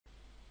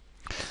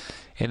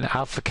In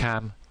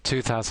Alphacam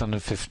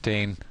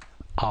 2015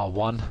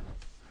 R1,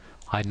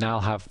 I now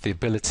have the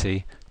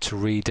ability to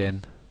read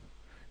in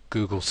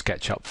Google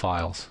SketchUp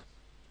files.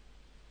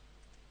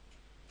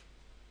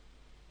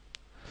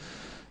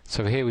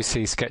 So here we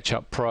see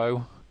SketchUp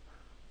Pro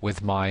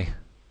with my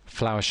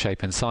flower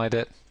shape inside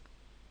it,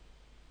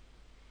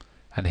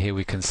 and here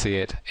we can see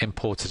it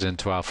imported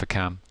into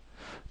Alphacam.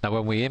 Now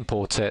when we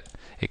import it,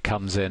 it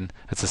comes in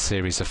as a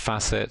series of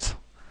facets,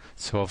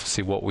 so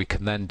obviously what we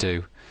can then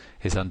do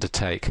is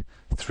undertake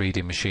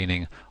 3D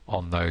machining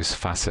on those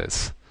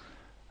facets,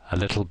 a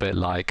little bit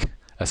like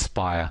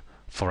Aspire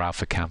for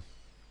Alphacam.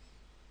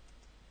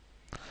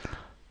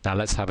 Now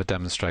let's have a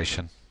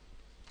demonstration.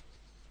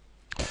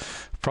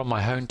 From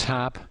my Home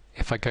tab,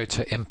 if I go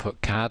to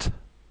Input CAD,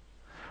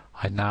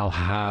 I now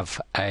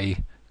have a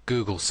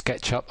Google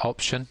SketchUp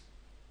option.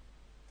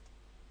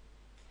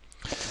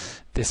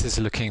 This is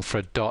looking for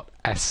a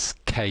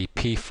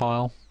 .skp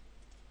file.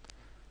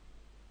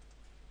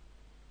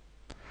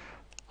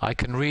 I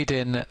can read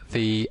in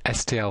the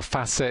STL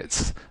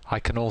facets. I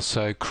can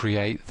also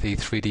create the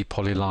 3D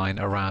polyline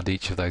around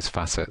each of those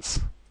facets.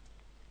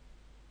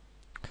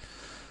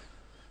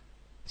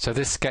 So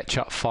this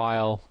SketchUp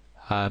file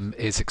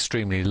is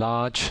extremely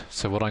large,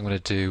 so what I'm going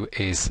to do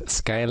is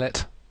scale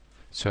it.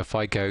 So if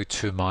I go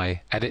to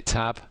my Edit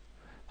tab,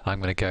 I'm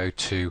going to go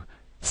to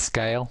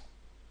Scale.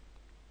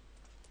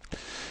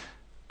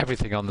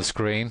 Everything on the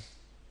screen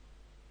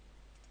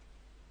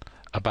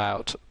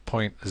about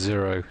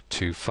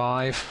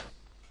 0.025.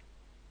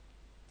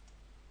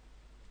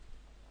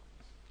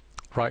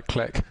 Right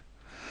click,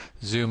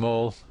 zoom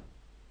all,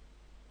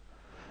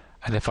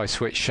 and if I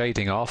switch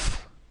shading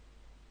off,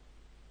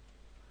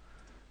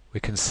 we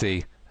can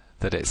see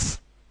that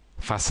it's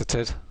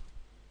faceted.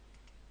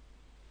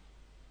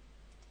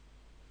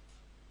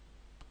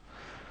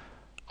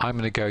 I'm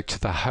going to go to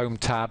the Home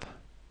tab.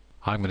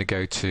 I'm going to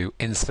go to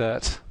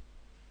Insert.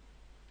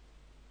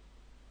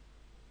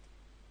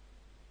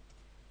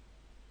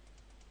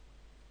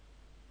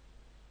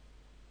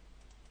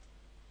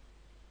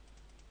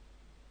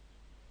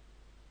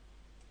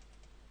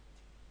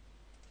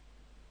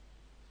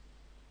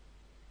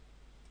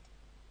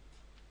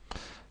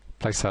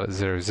 Place that at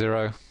 0,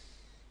 0.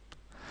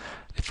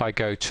 If I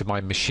go to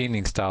my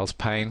Machining Styles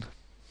pane,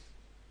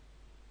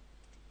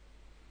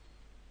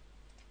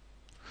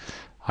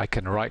 I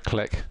can right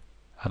click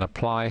and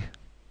apply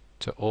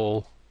to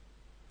all,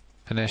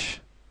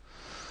 finish.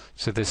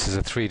 So this is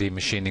a 3D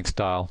machining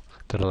style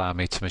that allows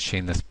me to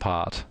machine this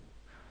part.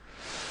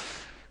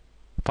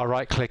 If I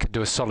right click and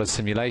do a solid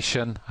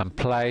simulation and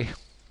play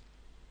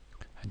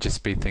and just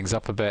speed things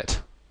up a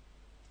bit,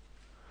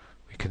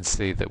 we can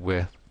see that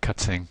we're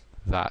cutting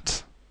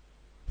that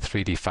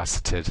 3D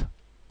faceted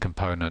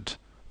component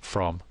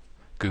from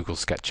Google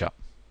SketchUp.